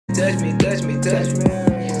touch me, touch me, touch me.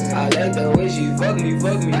 I like the way she fuck me,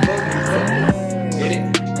 fuck me, fuck me, fuck me. Hit it,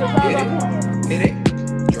 hit it, hit it,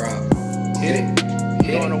 drop. Hit it,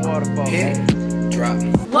 hit it, hit it, drop.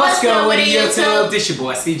 What's good with YouTube? This your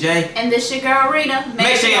boy CJ. And this your girl RINA.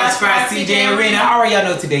 Make sure y'all subscribe to CJ and RINA. Alright, y'all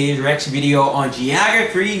know today's reaction video on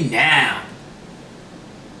Geography Now.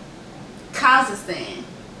 Kazakhstan.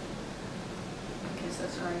 I guess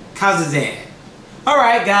that's right. Kazakhstan.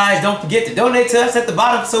 Alright guys, don't forget to donate to us at the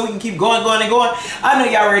bottom so we can keep going, going, and going. I know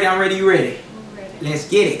y'all ready, I'm ready, you ready? I'm ready. Let's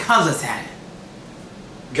get it, Kazakhstan.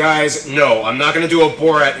 Guys, no, I'm not gonna do a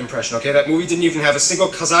Borat impression, okay? That movie didn't even have a single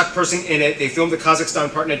Kazakh person in it. They filmed the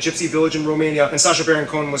Kazakhstan part in a gypsy village in Romania, and Sacha Baron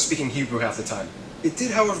Cohen was speaking Hebrew half the time. It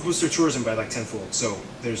did, however, boost their tourism by like tenfold, so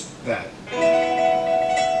there's that.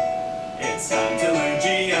 It's time to learn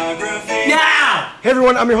geography. Now! Hey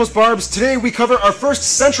everyone, I'm your host Barbs. Today we cover our first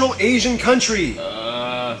Central Asian country.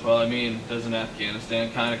 Well, I mean, doesn't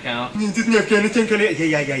Afghanistan kind of count? Didn't Afghanistan kind of?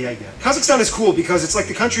 Yeah. Kazakhstan is cool because it's like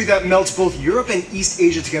the country that melts both Europe and East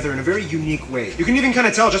Asia together in a very unique way. You can even kind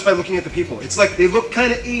of tell just by looking at the people. It's like they look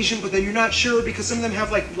kind of Asian, but then you're not sure because some of them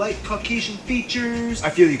have like light Caucasian features. I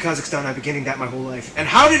feel you, Kazakhstan. I've been getting that my whole life. And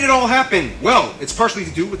how did it all happen? Well, it's partially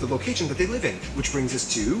to do with the location that they live in, which brings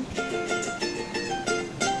us to...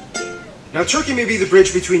 Now, Turkey may be the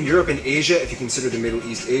bridge between Europe and Asia, if you consider the Middle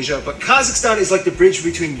East Asia, but Kazakhstan is like the bridge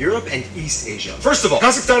between Europe and East Asia. First of all,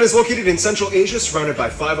 Kazakhstan is located in Central Asia, surrounded by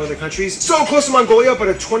 5 other countries, so close to Mongolia, but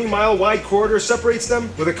a 20-mile wide corridor separates them,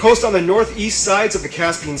 with a coast on the northeast sides of the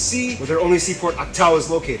Caspian Sea, where their only seaport, Aktau, is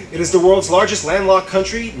located. It is the world's largest landlocked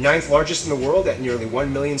country, 9th largest in the world at nearly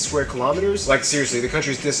 1 million square kilometers. Like, seriously, the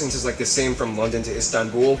country's distance is like the same from London to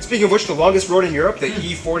Istanbul. Speaking of which, the longest road in Europe, the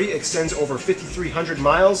E40, extends over 5,300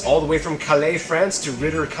 miles, all the way from Calais, France to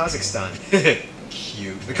Ritter, Kazakhstan.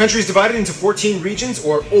 Cute. The country is divided into 14 regions,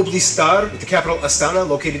 or Oblistar, with the capital Astana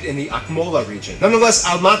located in the Akmola region. Nonetheless,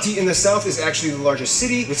 Almaty in the south is actually the largest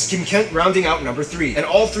city, with Shymkent rounding out number 3. And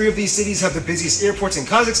all 3 of these cities have the busiest airports in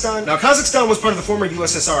Kazakhstan. Now, Kazakhstan was part of the former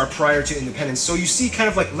USSR prior to independence, so you see kind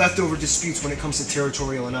of like leftover disputes when it comes to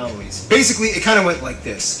territorial anomalies. Basically, it kind of went like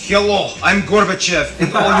this. Hello, I'm Gorbachev,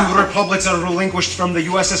 and all you republics are relinquished from the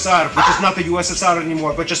USSR, which is not the USSR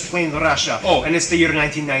anymore, but just plain Russia. Oh, and it's the year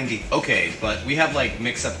 1990. Okay, but we have like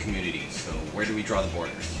mix-up communities, so where do we draw the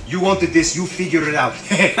borders? You wanted this, you figure it out.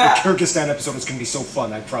 The Kyrgyzstan episode is gonna be so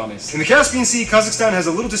fun, I promise. In the Caspian Sea, Kazakhstan has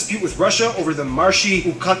a little dispute with Russia over the marshy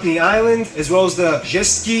Ukhatny Island, as well as the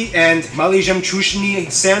Zhestki and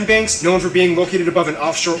Malizhem-Chushny sandbanks, known for being located above an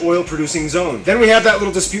offshore oil-producing zone. Then we have that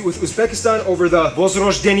little dispute with Uzbekistan over the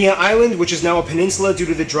Vozrozhdeniya Island, which is now a peninsula due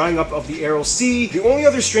to the drying up of the Aral Sea. The only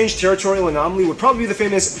other strange territorial anomaly would probably be the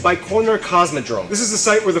famous Baikonur Cosmodrome. This is the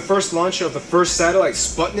site where the first launch of the first satellite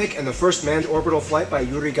Sputnik and the first manned orbital flight by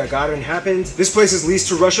Yuri Gagarin happened. This place is leased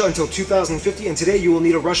to Russia until 2050, and today you will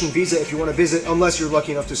need a Russian visa if you want to visit, unless you're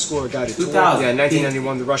lucky enough to score a guided tour. Yeah, in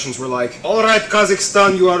 1991, the Russians were like, "Alright,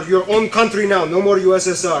 Kazakhstan, you are your own country now, no more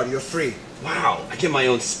USSR, you're free." Wow, I get my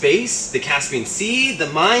own space, the Caspian Sea, the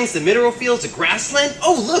mines, the mineral fields, the grassland.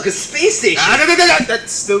 Oh look, a space station!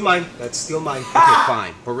 That's still mine. That's still mine. Okay,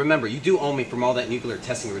 fine. But remember, you do owe me from all that nuclear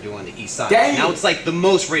testing we were doing on the east side. Dang. Now it's like the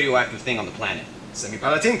most radioactive thing on the planet.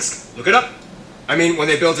 Semipalatinsk. Look it up. I mean, when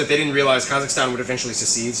they built it, they didn't realize Kazakhstan would eventually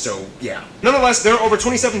secede, so yeah. Nonetheless, there are over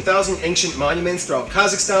 27,000 ancient monuments throughout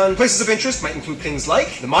Kazakhstan. Places of interest might include things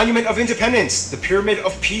like the Monument of Independence, the Pyramid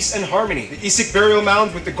of Peace and Harmony, the Issyk Burial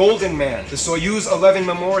Mound with the Golden Man, the Soyuz 11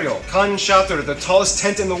 Memorial, Khan Shatar, the tallest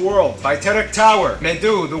tent in the world, Bayterak Tower,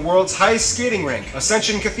 Medu, the world's highest skating rink,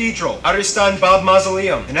 Ascension Cathedral, Aristan Bab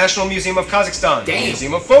Mausoleum, the National Museum of Kazakhstan, the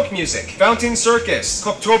Museum of Folk Music, Fountain Circus,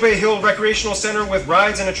 Koktobe Hill Recreational Center with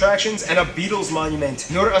rides and attractions, and a Beatles monument,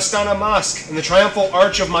 Nur Astana Mosque, and the Triumphal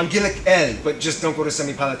Arch of Mangilik El. But just don't go to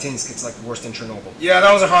Semipalatinsk, it's like worse than Chernobyl. Yeah,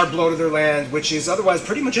 that was a hard blow to their land, which is otherwise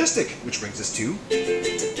pretty majestic. Which brings us to...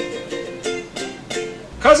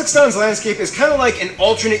 Kazakhstan's landscape is kind of like an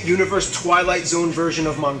alternate universe Twilight Zone version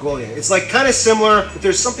of Mongolia. It's like kind of similar, but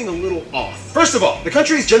there's something a little off. First of all, the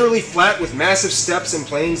country is generally flat with massive steppes and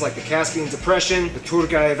plains like the Caspian Depression, the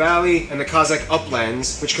Turgai Valley, and the Kazakh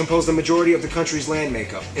Uplands, which compose the majority of the country's land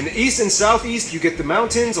makeup. In the east and southeast, you get the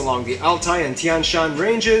mountains along the Altai and Tian Shan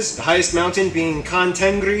ranges, the highest mountain being Khan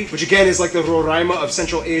Tengri, which again is like the Roraima of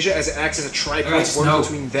Central Asia as it acts as a tripod border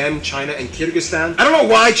between them, China, and Kyrgyzstan. I don't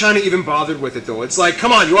know why China even bothered with it though. It's like, come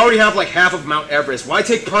Come on, you already have like half of Mount Everest. Why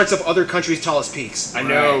take parts of other countries' tallest peaks? I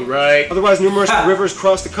know, right? Otherwise, numerous rivers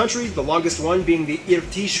cross the country, the longest one being the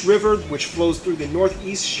Irtysh River, which flows through the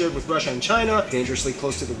northeast, shared with Russia and China, dangerously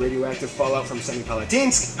close to the radioactive fallout from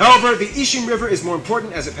Semipalatinsk. However, the Ishim River is more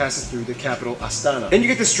important as it passes through the capital Astana. Then you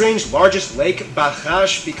get the strange largest lake,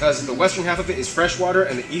 Balkhash, because the western half of it is freshwater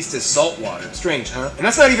and the east is saltwater. Strange, huh? And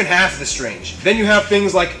that's not even half the strange. Then you have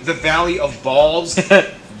things like the Valley of Balls.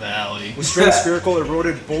 Valley. With strange spherical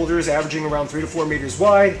eroded boulders averaging around 3 to 4 meters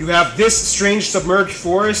wide. You have this strange submerged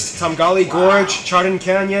forest, Tamgali Gorge, Chardon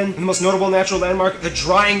Canyon, and the most notable natural landmark, the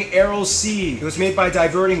Drying Aral Sea. It was made by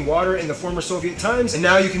diverting water in the former Soviet times, and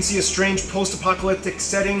now you can see a strange post-apocalyptic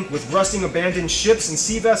setting with rusting abandoned ships and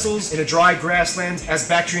sea vessels in a dry grassland as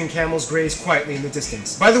Bactrian camels graze quietly in the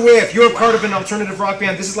distance. By the way, if you're part of an alternative rock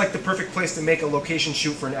band, this is like the perfect place to make a location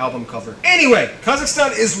shoot for an album cover. Anyway,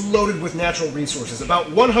 Kazakhstan is loaded with natural resources. About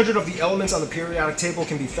 100 of the elements on the periodic table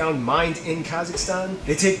can be found mined in Kazakhstan.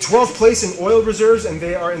 They take 12th place in oil reserves, and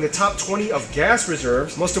they are in the top 20 of gas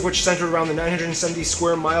reserves, most of which center around the 970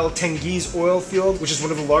 square mile Tengiz oil field, which is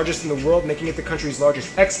one of the largest in the world, making it the country's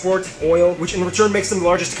largest export oil, which in return makes them the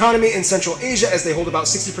largest economy in Central Asia, as they hold about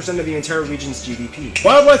 60% of the entire region's GDP.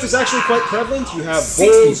 Wildlife is actually quite prevalent. You have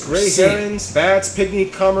bulls, gray herons, bats, pygmy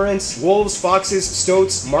cormorants, wolves, foxes,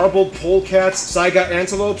 stoats, marbled polecats, saiga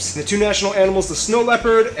antelopes, the two national animals, the snow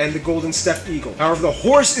leopard and the golden steppe eagle. However, the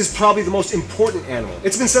horse is probably the most important animal.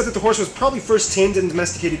 It's been said that the horse was probably first tamed and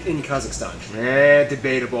domesticated in Kazakhstan.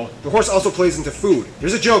 Debatable. The horse also plays into food.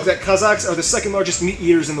 There's a joke that Kazakhs are the second largest meat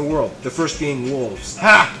eaters in the world, the first being wolves.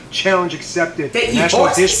 Ha! Challenge accepted. They eat National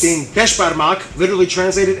horses? dish being beshbarmak, literally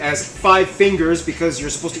translated as 5 fingers because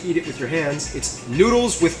you're supposed to eat it with your hands. It's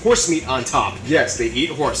noodles with horse meat on top. Yes, they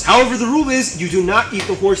eat horse. However, the rule is you do not eat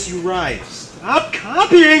the horse you ride. Stop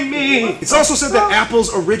copying me! It's also said that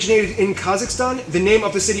apples originated in Kazakhstan. The name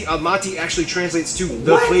of the city Almaty actually translates to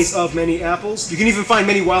the place of many apples. You can even find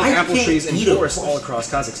many wild apple trees and forests all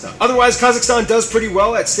across Kazakhstan. Otherwise, Kazakhstan does pretty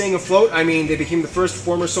well at staying afloat. I mean, they became the first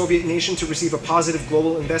former Soviet nation to receive a positive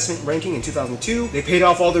global investment ranking in 2002. They paid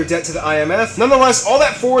off all their debt to the IMF. Nonetheless, all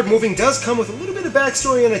that forward moving does come with a little bit of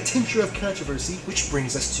backstory and a tincture of controversy, which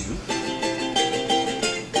brings us to...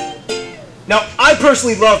 Now, I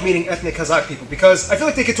personally love meeting ethnic Kazakh people because I feel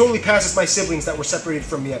like they could totally pass as my siblings that were separated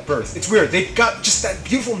from me at birth. It's weird, they've got just that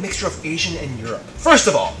beautiful mixture of Asian and Europe. First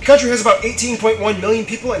of all, the country has about 18.1 million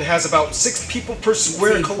people and has about 6 people per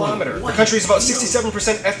square kilometer. The country is about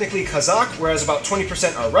 67% ethnically Kazakh, whereas about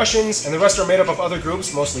 20% are Russians, and the rest are made up of other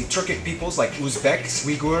groups, mostly Turkic peoples like Uzbeks,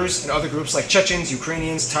 Uyghurs, and other groups like Chechens,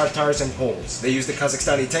 Ukrainians, Tartars, and Poles. They use the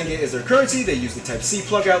Kazakhstani tenge as their currency, they use the Type-C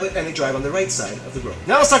plug outlet, and they drive on the right side of the road.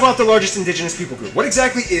 Now let's talk about the largest indigenous people group. What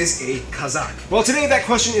exactly is a Kazakh? Well, today that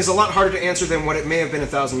question is a lot harder to answer than what it may have been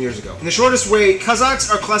 1,000 years ago. In the shortest way,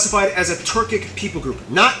 Kazakhs are classified as a Turkic people group.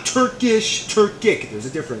 Not Turkish, Turkic. There's a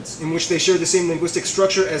difference. In which they share the same linguistic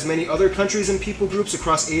structure as many other countries and people groups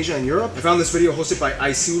across Asia and Europe. I found this video hosted by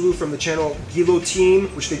Aysulu from the channel Gilo Team,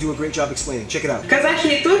 which they do a great job explaining. Check it out. Казахи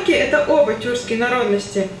и турки – это оба тюркские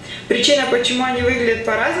народности. Причина, почему они выглядят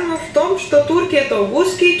по-разному, в том, что турки – это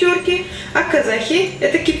угузские тюрки, а казахи –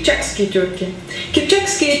 это кипчакские тюрки.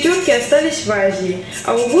 Кипчакские тюрки остались в Азии,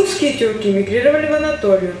 а угузские тюрки мигрировали в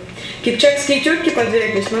Анатолию. Кипчакские тюрки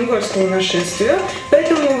подверглись монгольскому нашествию,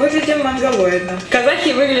 поэтому мы выглядим монголоидно. Казахи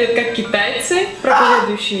выглядят как китайцы,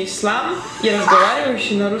 проповедующие ислам и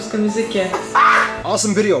разговаривающие на русском языке.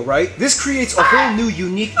 Awesome video, right? This creates a whole new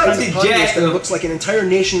unique kind of populace that looks like an entire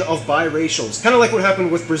nation of biracials. Kind of like what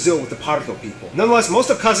happened with Brazil with the Pardo people. Nonetheless, most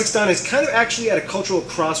of Kazakhstan is kind of actually at a cultural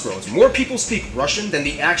crossroads. More people speak Russian than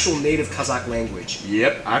the actual native Kazakh language.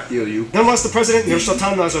 Yep, I feel you. Nonetheless, the president,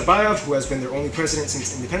 Nursultan Nazarbayev, who has been their only president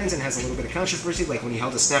since independence and has a little bit of controversy, like when he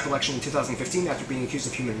held a snap election in 2015 after being accused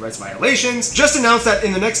of human rights violations, just announced that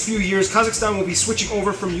in the next few years, Kazakhstan will be switching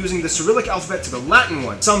over from using the Cyrillic alphabet to the Latin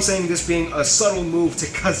one. Some saying this being a subtle move to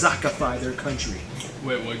Kazakhify their country.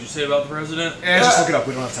 Wait, what did you say about the president? Just look it up,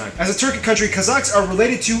 we don't have time. As a Turkic country, Kazakhs are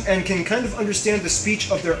related to and can kind of understand the speech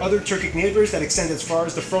of their other Turkic neighbors that extend as far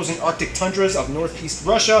as the frozen Arctic tundras of northeast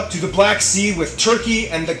Russia, to the Black Sea with Turkey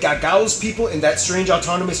and the Gagauz people in that strange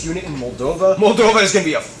autonomous unit in Moldova. Moldova is gonna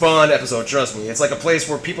be a fun episode, trust me. It's like a place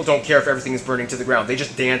where people don't care if everything is burning to the ground, they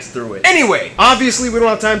just dance through it. Anyway, obviously we don't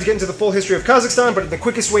have time to get into the full history of Kazakhstan, but in the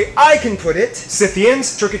quickest way I can put it,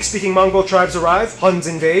 Scythians, Turkic-speaking Mongol tribes arrive, Huns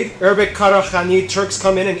invade, Arabic Karakhani Turks Turks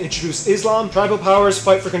come in and introduce Islam. Tribal powers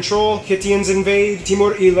fight for control. Hittians invade.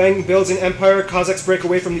 Timur-Ileng builds an empire. Kazakhs break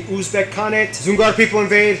away from the Uzbek Khanate. Zungar people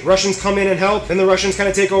invade. Russians come in and help. Then the Russians kind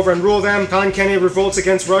of take over and rule them. Khan Kenny revolts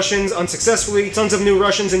against Russians unsuccessfully. Tons of new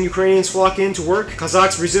Russians and Ukrainians flock in to work.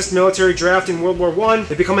 Kazakhs resist military draft in World War I.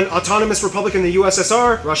 They become an autonomous republic in the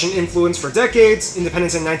USSR. Russian influence for decades.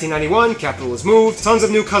 Independence in 1991. Capital is moved. Tons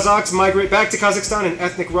of new Kazakhs migrate back to Kazakhstan and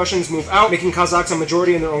ethnic Russians move out, making Kazakhs a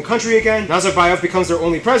majority in their own country again. Nazarbayev becomes their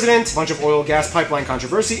only president. Bunch of oil gas pipeline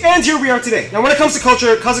controversy. And here we are today. Now when it comes to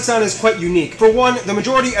culture, Kazakhstan is quite unique. For one, the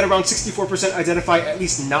majority at around 64% identify at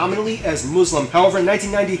least nominally as Muslim. However, in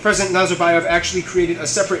 1990, President Nazarbayev actually created a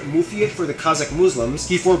separate muftiate for the Kazakh Muslims.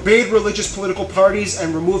 He forbade religious political parties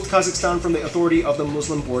and removed Kazakhstan from the authority of the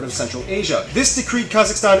Muslim Board of Central Asia. This decreed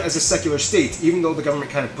Kazakhstan as a secular state, even though the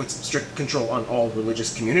government kind of puts strict control on all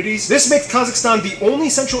religious communities. This makes Kazakhstan the only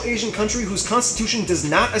Central Asian country whose constitution does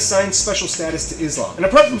not assign special status to Islam. And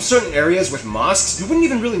apart from certain areas with mosques, you wouldn't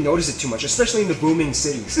even really notice it too much, especially in the booming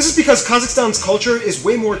cities. This is because Kazakhstan's culture is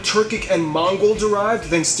way more Turkic and Mongol derived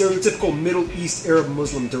than stereotypical Middle East Arab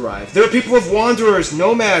Muslim derived. There are people of wanderers,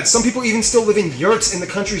 nomads, some people even still live in yurts in the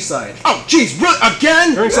countryside. Oh jeez, really?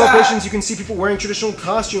 Again? During celebrations you can see people wearing traditional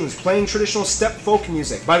costumes, playing traditional steppe folk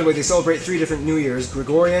music. By the way, they celebrate 3 different New Years: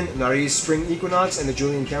 Gregorian, Nari's spring equinox, and the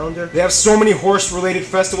Julian calendar. They have so many horse-related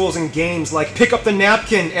festivals and games like pick up the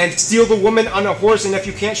napkin and steal the woman on a horse, and if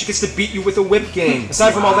you can't, she gets to beat you with a whip game.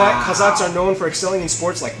 Aside from all that, Kazakhs are known for excelling in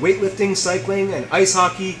sports like weightlifting, cycling, and ice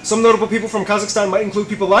hockey. Some notable people from Kazakhstan might include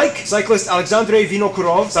people like cyclist Alexandre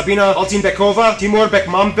Vinokurov, Sabina Altinbekova, Timur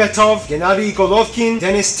Bekmambetov, Gennady Golovkin,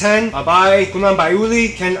 Denis Ten, Abay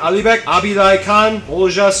Kunanbayuli, Ken Alibek, Abilay Khan,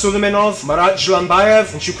 Olja Suleimanov, Marat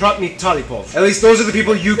Zhlambayev, and Shukrat Miktalipov. At least those are the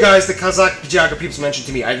people you guys, the Kazakh geography peeps, mentioned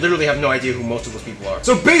to me. I literally have no idea who most of those people are.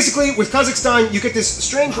 So basically, with Kazakhstan, you get this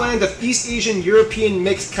strange blend of East Asian, European,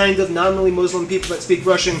 mixed kind of nominally Muslim people that speak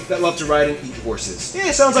Russian that love to ride and eat horses.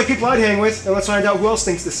 Yeah, sounds like people I'd hang with. And let's find out who else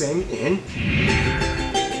thinks the same in...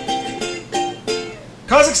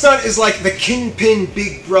 Kazakhstan is like the kingpin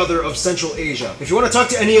big brother of Central Asia. If you want to talk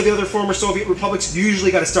to any of the other former Soviet republics, you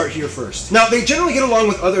usually got to start here first. Now, they generally get along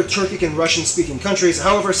with other Turkic and Russian-speaking countries.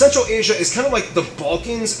 However, Central Asia is kind of like the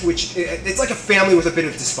Balkans, which it's like a family with a bit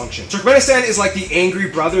of dysfunction. Turkmenistan is like the angry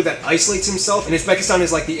brother that isolates himself, and Uzbekistan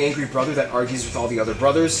is like the angry brother that argues with all the other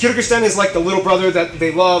brothers. Kyrgyzstan is like the little brother that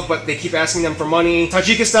they love, but they keep asking them for money.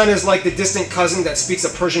 Tajikistan is like the distant cousin that speaks a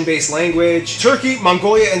Persian-based language. Turkey,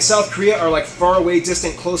 Mongolia, and South Korea are like faraway, distant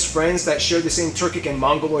close friends that share the same Turkic and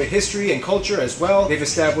Mongoloid history and culture as well. They've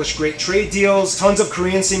established great trade deals. Tons of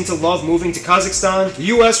Koreans seem to love moving to Kazakhstan. The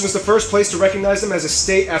US was the first place to recognize them as a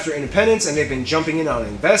state after independence, and they've been jumping in on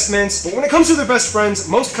investments. But when it comes to their best friends,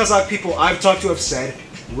 most Kazakh people I've talked to have said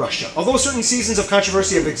Russia. Although certain seasons of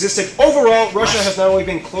controversy have existed, overall, Russia has not only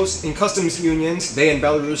been close in customs unions, they and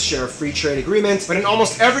Belarus share a free trade agreement, but in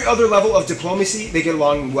almost every other level of diplomacy, they get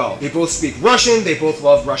along well. They both speak Russian, they both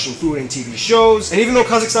love Russian food and TV shows, and even though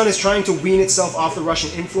Kazakhstan is trying to wean itself off the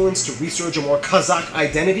Russian influence to resurge a more Kazakh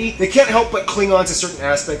identity, they can't help but cling on to certain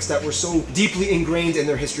aspects that were so deeply ingrained in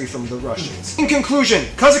their history from the Russians. In conclusion,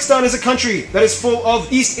 Kazakhstan is a country that is full of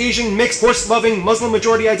East Asian mixed, horse-loving,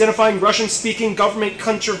 Muslim-majority identifying, Russian-speaking, government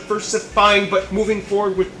controversifying, but moving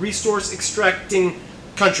forward with resource extracting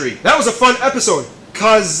country. That was a fun episode.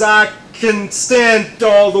 Kazakh can stand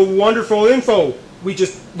all the wonderful info we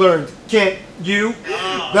just learned. Can't you?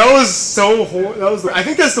 That was so I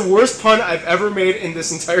think that's the worst pun I've ever made in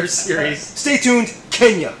this entire series. Stay tuned.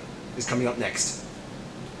 Kenya is coming up next.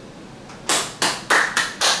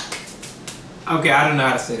 Okay, I don't know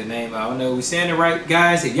how to say the name. I don't know if we're saying it right,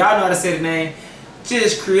 guys. If y'all know how to say the name,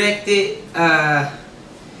 just correct it.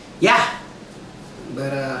 Yeah.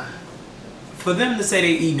 But for them to say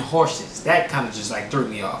they eating horses, that kind of just like threw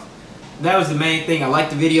me off. That was the main thing. I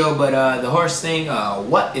liked the video, but the horse thing,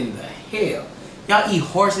 what in the hell? Y'all eat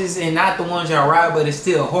horses, and not the ones y'all ride, but it's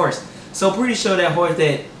still a horse. So pretty sure that horse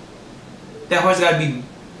got to be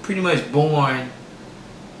pretty much born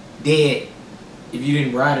dead if you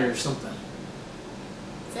didn't ride it or something.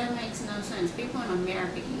 That makes no sense. People in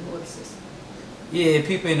America eat horses. Yeah,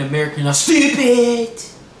 people in America are stupid.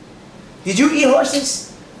 Did you eat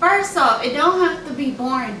horses? First off, it don't have to be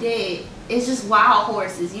born dead. It's just wild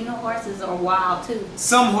horses. You know horses are wild too.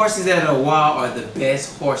 Some horses that are wild are the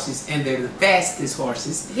best horses, and they're the fastest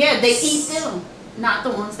horses. Yeah, they eat them, not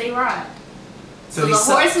the ones they ride. So the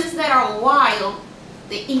horses that are wild,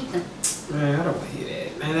 they eat them. Man, I don't want to hear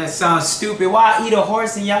that. Man, that sounds stupid. Why eat a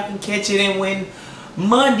horse and y'all can catch it and win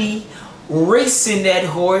money racing that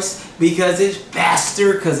horse because it's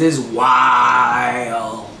faster, because it's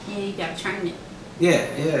wild. Yeah, you gotta train it. Yeah,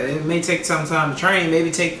 it may take some time to train,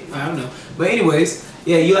 maybe take, I don't know. But anyways,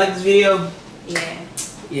 yeah, you like this video? Yeah.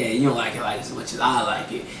 Yeah, you don't like it like as much as I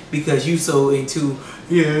like it. Because you so into,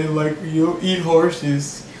 yeah, like, you eat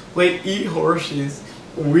horses. Like, eat horses.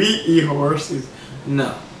 We eat horses.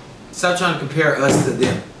 No. Stop trying to compare us to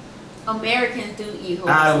them. Americans do eat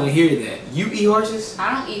horses. I don't want to hear that. You eat horses?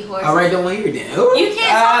 I don't eat horses. Alright, don't want to hear that. You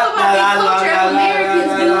can't talk about the culture of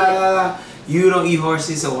Americans, dude. You don't eat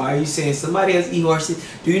horses, so why are you saying somebody else eat horses?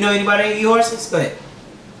 Do you know anybody that eat horses? Go ahead.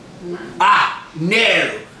 No.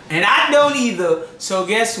 No. And I don't either. So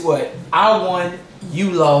guess what? I won,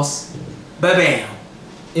 you lost. Ba-bam.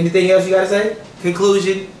 Anything else you gotta say?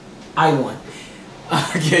 Conclusion, I won.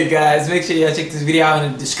 Okay, guys, make sure y'all check this video out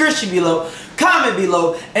in the description below. Comment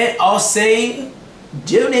below. And I'll say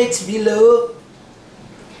donate below.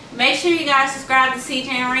 Make sure you guys subscribe to CJ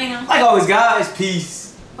and RINA. Like always, guys,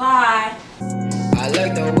 peace. Bye. I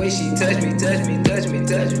like the way she touch me, touch me, touch me,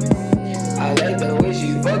 touch me. I like the way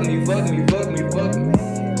she fuck me, fuck me, fuck me, fuck me.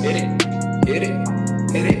 Hit it, hit it,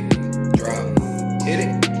 hit it, drop. Hit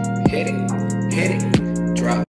it, hit it, hit it, drop.